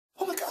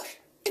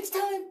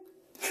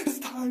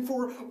time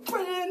for a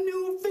brand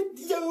new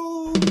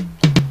video.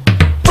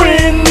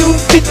 Brand new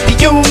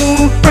video,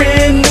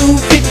 brand new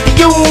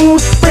video,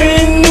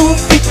 brand new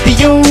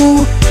video.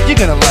 You're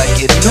gonna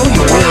like it, no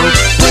you will.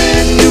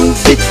 Brand new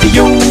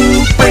video,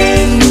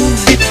 brand new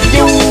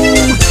video.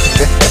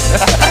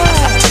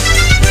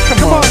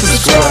 Come on,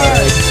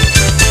 subscribe.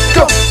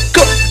 Go,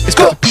 go, it's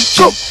go,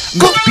 go,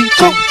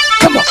 go,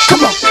 come on,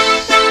 come on.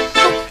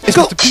 It's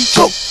go, go,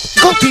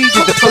 PJ,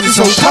 the fuzzy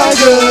soul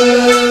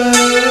tiger.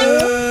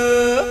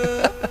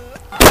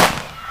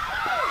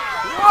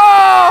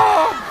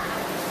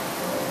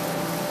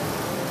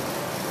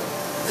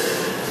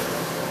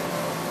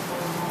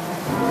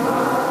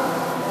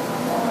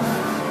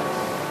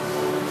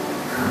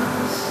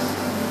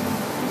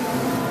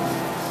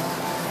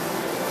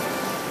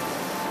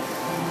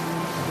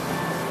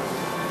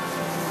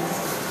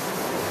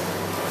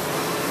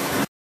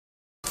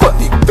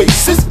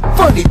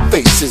 Funny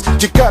faces,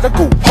 you gotta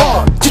go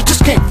hard, you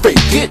just can't fake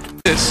it.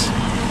 This.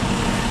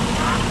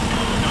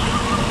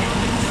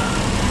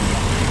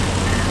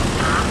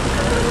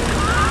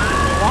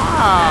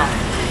 Wow.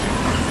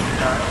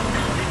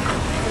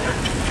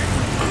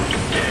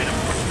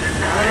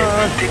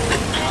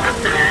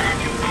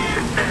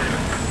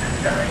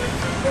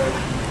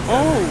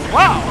 Oh,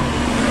 wow.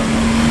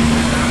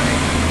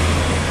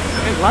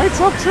 It lights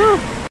up too.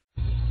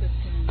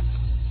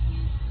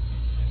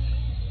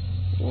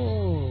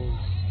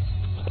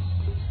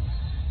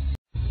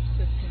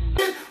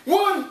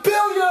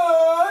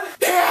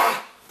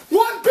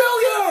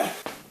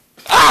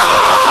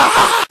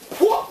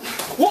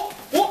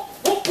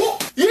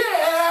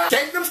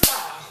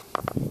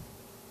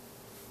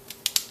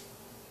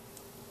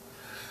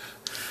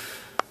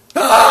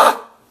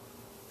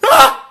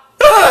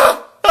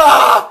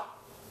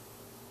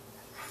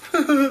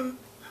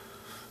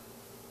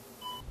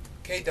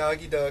 Okay,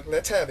 Doggy Doug,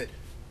 let's have it.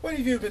 What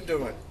have you been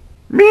doing?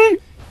 Me?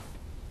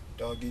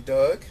 Doggy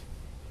Doug?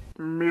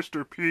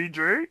 Mr.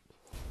 PJ?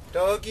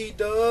 Doggy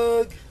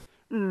Doug?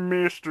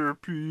 Mr.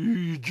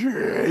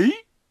 PJ?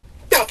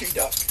 Doggy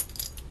Doug?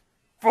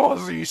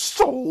 Fuzzy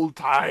Soul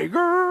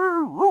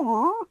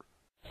Tiger?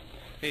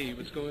 Hey,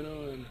 what's going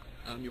on?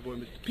 I'm your boy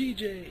Mr.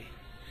 PJ.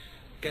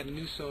 Got a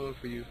new song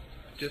for you.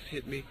 Just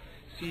hit me.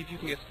 See if you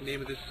can guess the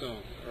name of this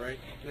song, alright?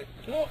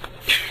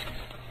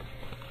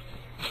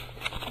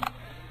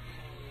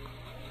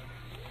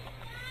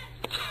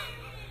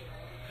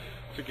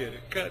 Forget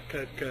it. Cut,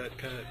 cut, cut,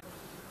 cut.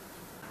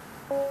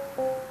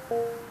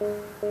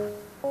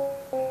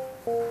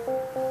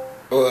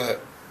 What?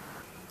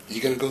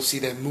 You gonna go see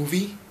that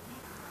movie?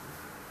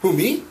 Who,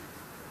 me?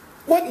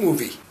 What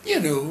movie? You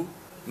know,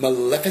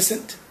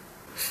 Maleficent.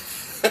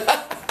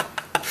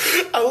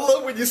 I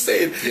love when you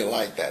say it. You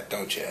like that,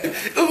 don't you?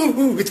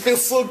 Ooh, it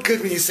feels so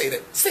good when you say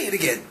that. Say it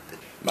again.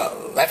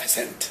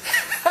 Maleficent.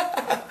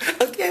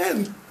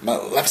 Again.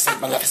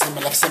 Maleficent, Maleficent,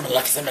 Maleficent,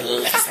 Maleficent,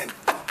 Maleficent.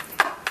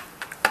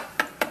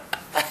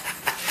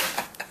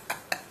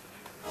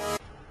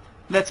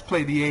 Let's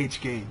play the age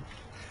game.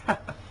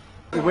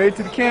 Wave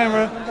to the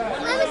camera.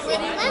 Let me see.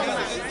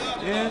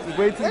 Yeah,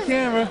 wave to the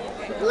camera.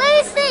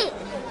 Let me see.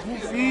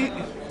 See?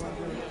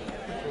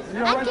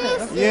 I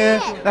can't see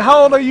Yeah. it. Now,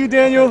 how old are you,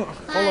 Daniel?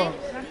 Hold on.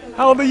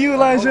 How old are you,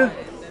 Elijah?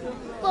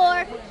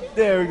 4.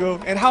 There we go.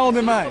 And how old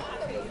am I?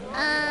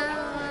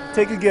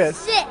 Take a guess.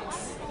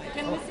 6.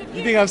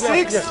 You think I'm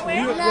 6?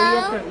 No.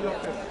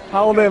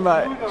 How old am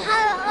I?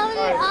 How old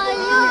are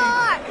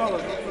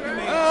you?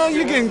 Oh,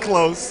 you're getting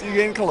close. You're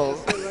getting close.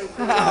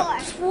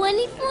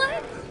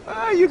 24?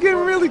 You're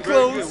getting really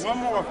close.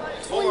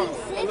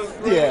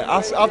 26? Yeah,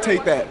 I'll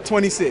take that.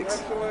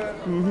 26.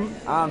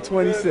 I'm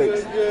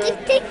 26.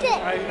 Just take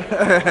it.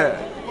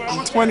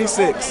 I'm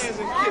 26.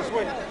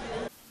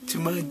 To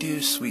my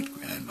dear sweet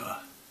grandma,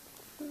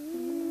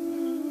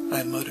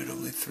 I muttered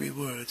only 3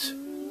 words.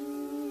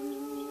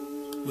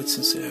 With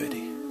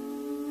sincerity.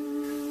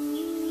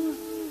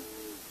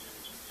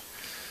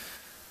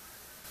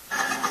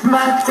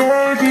 My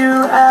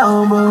debut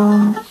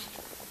album.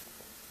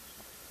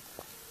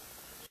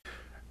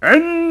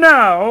 And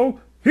now,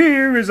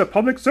 here is a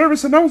public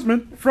service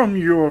announcement from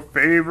your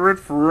favorite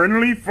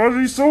friendly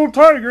fuzzy soul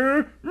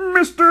tiger,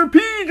 Mr.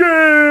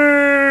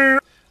 PJ!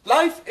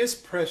 Life is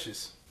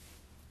precious.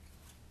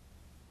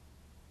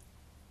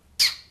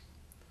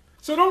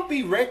 So don't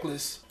be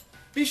reckless.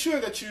 Be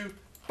sure that you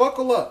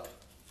buckle up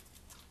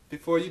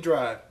before you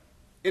drive.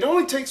 It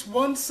only takes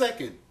 1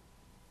 second,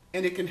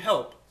 and it can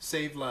help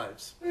save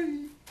lives.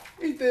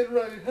 Ain't that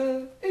right,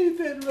 huh? Ain't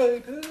that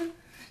right, huh?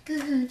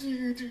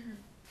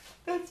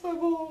 That's my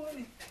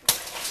boy.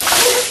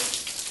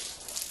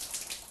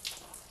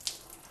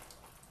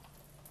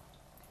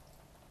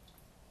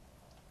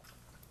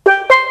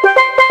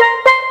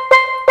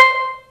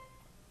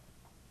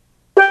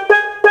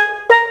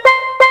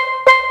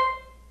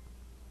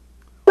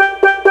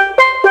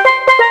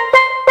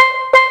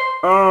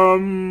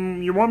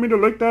 You want me to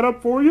lick that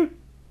up for you?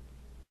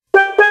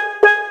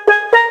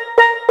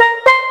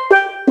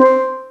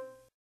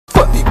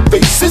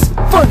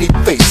 Funny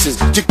faces,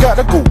 you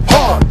gotta go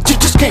hard, you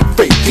just can't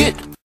fake it.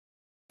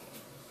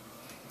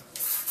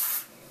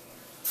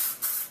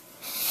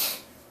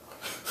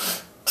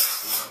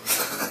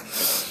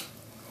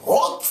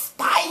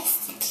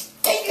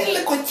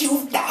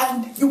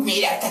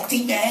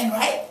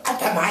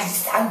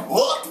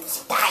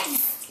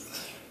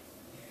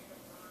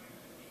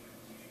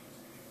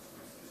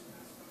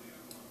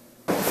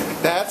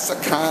 That's a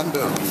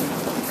condom.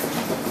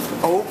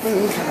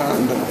 Open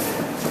condom.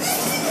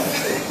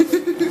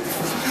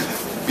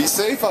 Be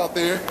safe out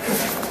there.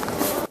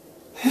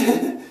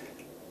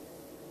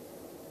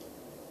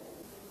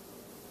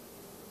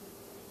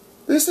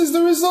 This is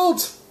the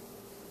result.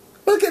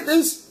 Look at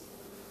this.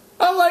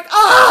 I'm like,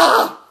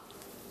 ah!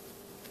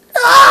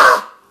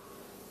 Ah!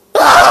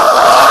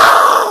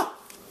 Ah!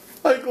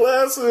 My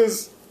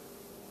glasses.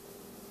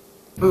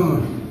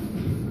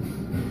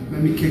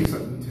 Let me kick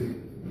something to you.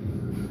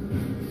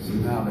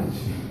 Some knowledge.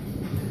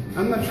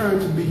 I'm not trying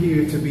to be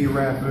here to be a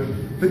rapper.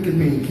 Look at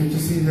me, can't you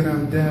see that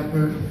I'm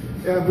dapper?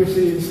 I wish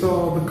they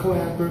installed the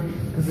clapper,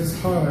 cause it's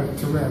hard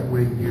to rap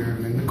when you're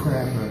in the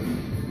crapper.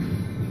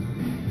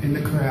 In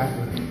the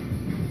crapper.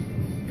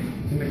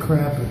 In the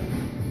crapper.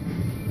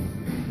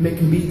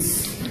 Making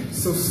beats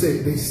so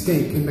sick they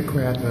stink in the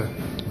crapper.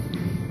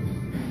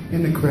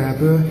 In the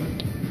crapper.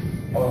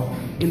 Oh,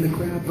 in the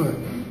crapper.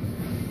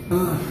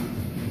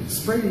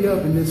 Spray me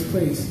up in this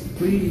place,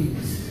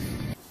 please.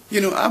 You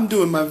know, I'm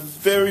doing my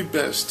very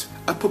best.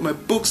 I put my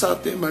books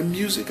out there, my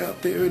music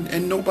out there,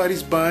 and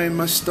nobody's buying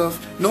my stuff.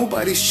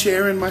 Nobody's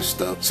sharing my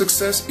stuff.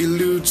 Success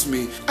eludes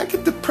me. I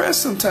get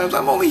depressed sometimes.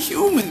 I'm only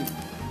human.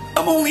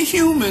 I'm only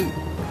human.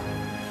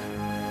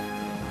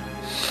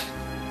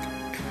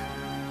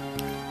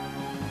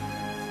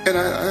 And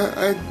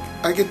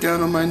I get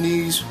down on my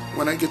knees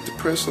when I get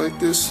depressed like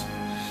this.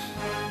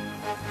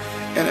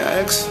 And I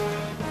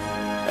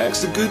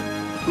ask the good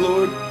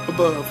Lord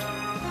above,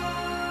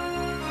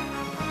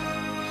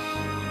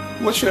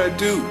 what should I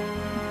do?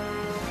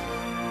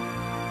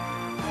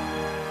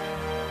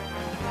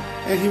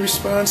 And he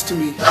responds to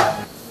me.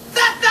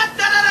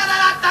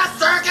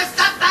 Circus,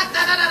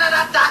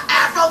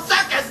 Afro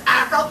circus,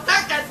 Afro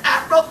circus,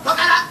 Afro,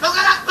 polka dot,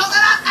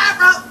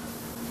 Afro.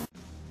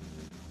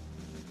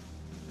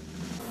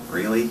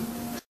 Really?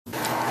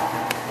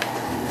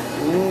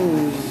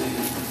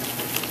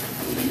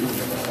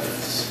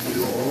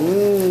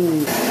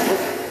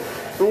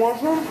 You want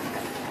some?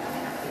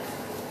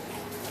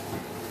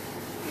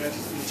 Yeah,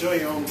 just enjoy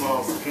your own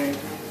balls, okay?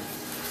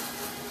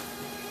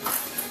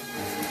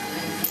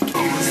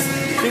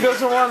 He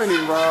doesn't want any,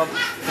 Rob.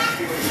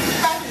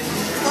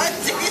 What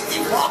did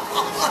you want?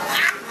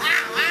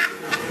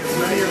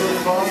 None of your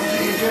little balls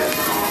that you get.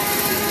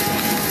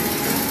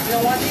 You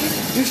don't want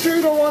these? You sure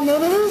you don't want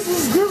none of this? This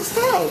is good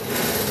stuff.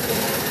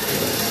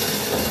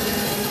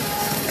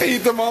 I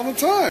eat them all the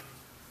time.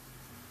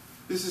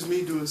 This is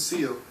me doing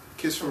Seal,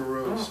 Kiss from a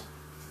Rose.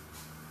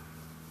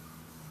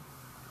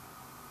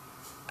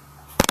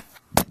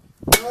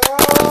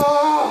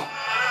 Oh.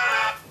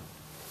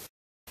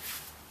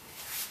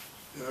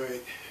 All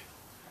right.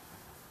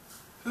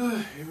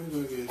 Here we go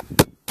again.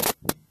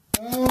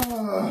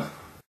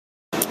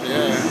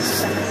 Yeah.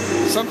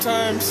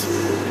 Sometimes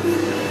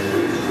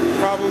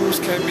problems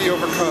can be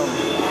overcome,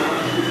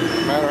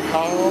 no matter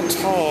how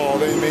tall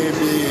they may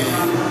be.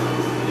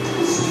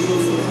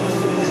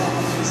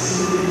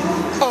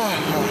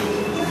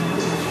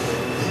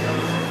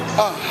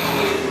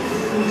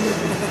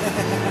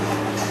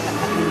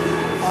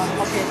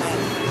 Okay, man.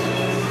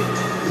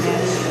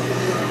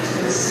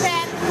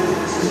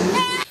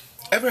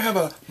 Ever have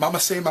a mama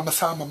say mama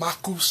sa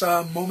mamaku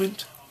sa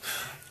moment?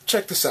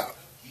 Check this out.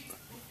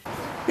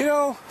 You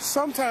know,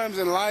 sometimes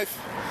in life,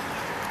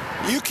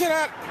 you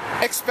cannot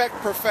expect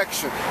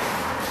perfection.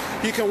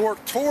 You can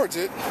work towards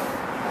it,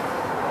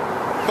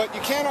 but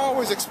you can't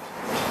always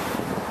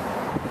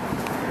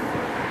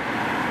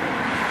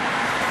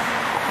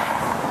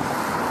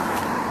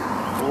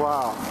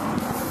Wow.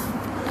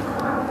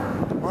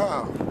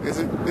 Wow. Is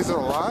it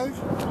alive?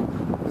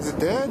 Is it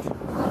dead?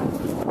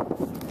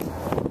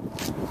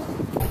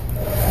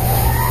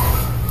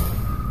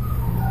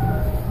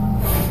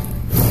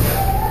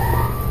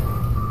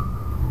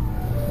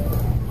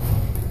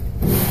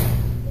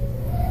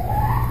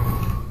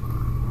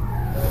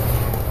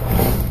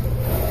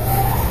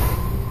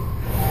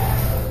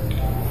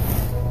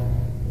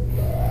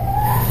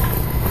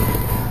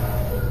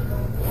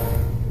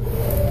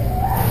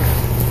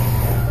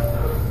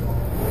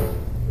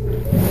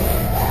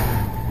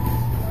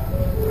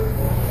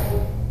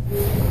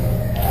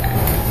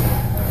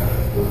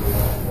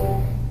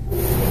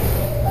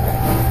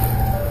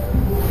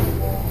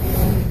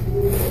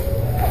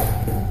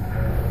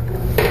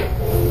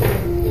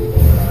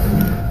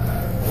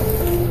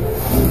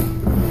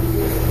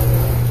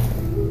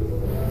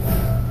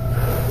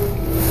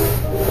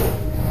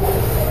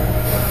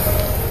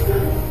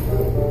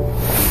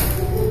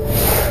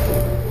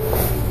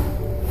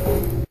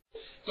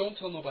 Don't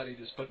tell nobody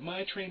this, but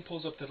my train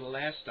pulls up to the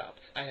last stop.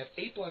 I have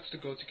 8 blocks to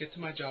go to get to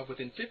my job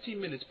within 15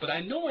 minutes, but I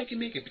know I can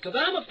make it because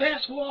I'm a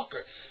fast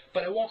walker.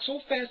 But I walk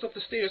so fast up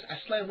the stairs, I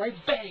slam right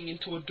bang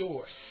into a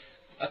door.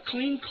 A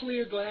clean,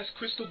 clear glass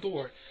crystal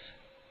door.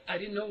 I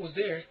didn't know it was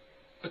there,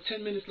 but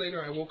 10 minutes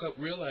later I woke up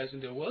realizing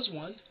there was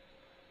one.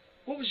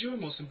 What was your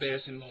most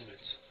embarrassing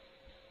moments?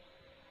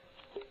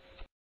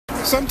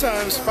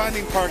 Sometimes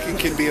finding parking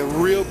can be a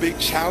real big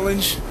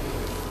challenge,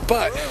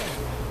 but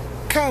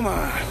come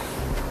on.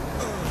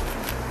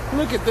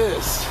 Look at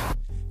this.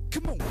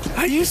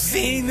 Are you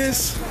seeing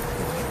this?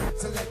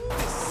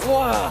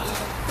 Wow.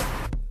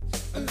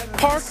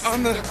 Park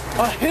on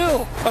a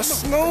hill, a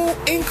snow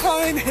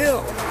incline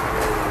hill,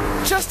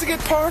 just to get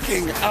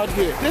parking out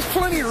here. There's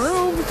plenty of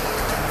room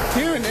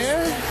here and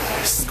there.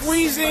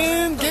 Squeeze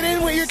in, get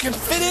in where you can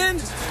fit in.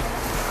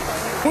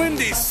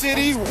 Windy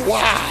City,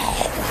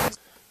 wow.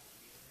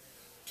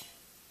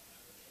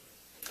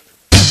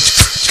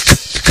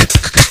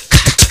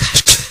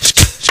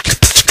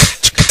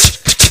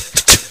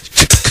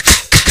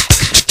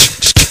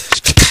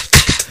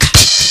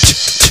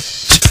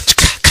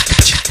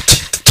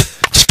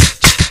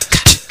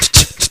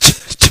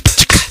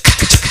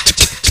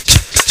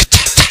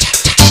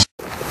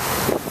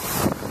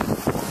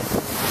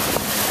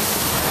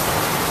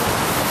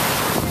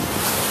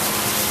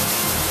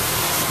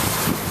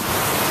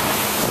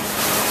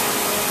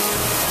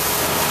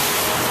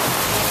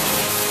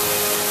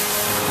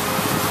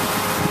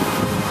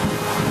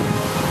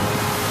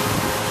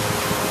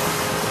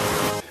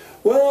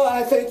 Well,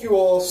 I thank you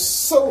all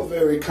so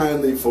very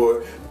kindly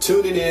for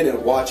tuning in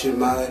and watching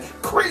my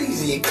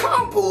crazy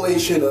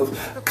compilation of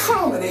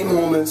comedy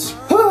moments.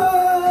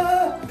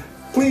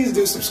 Please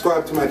do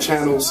subscribe to my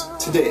channels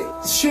today.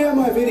 Share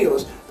my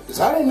videos, because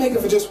I didn't make it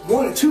for just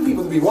 1 or 2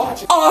 people to be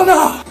watching. Oh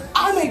no!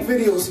 I make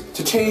videos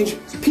to change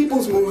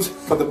people's moods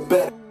for the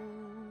better.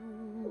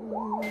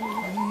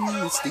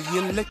 It's the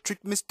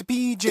electric Mr.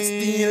 PJ. It's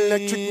the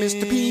electric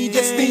Mr. PJ.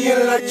 It's the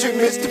electric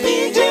Mr.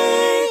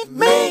 PJ,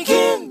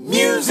 making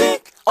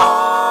music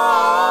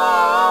all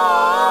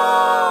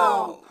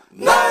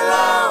night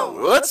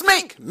long. Let's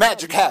make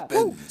magic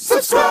happen.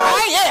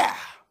 Subscribe, yeah.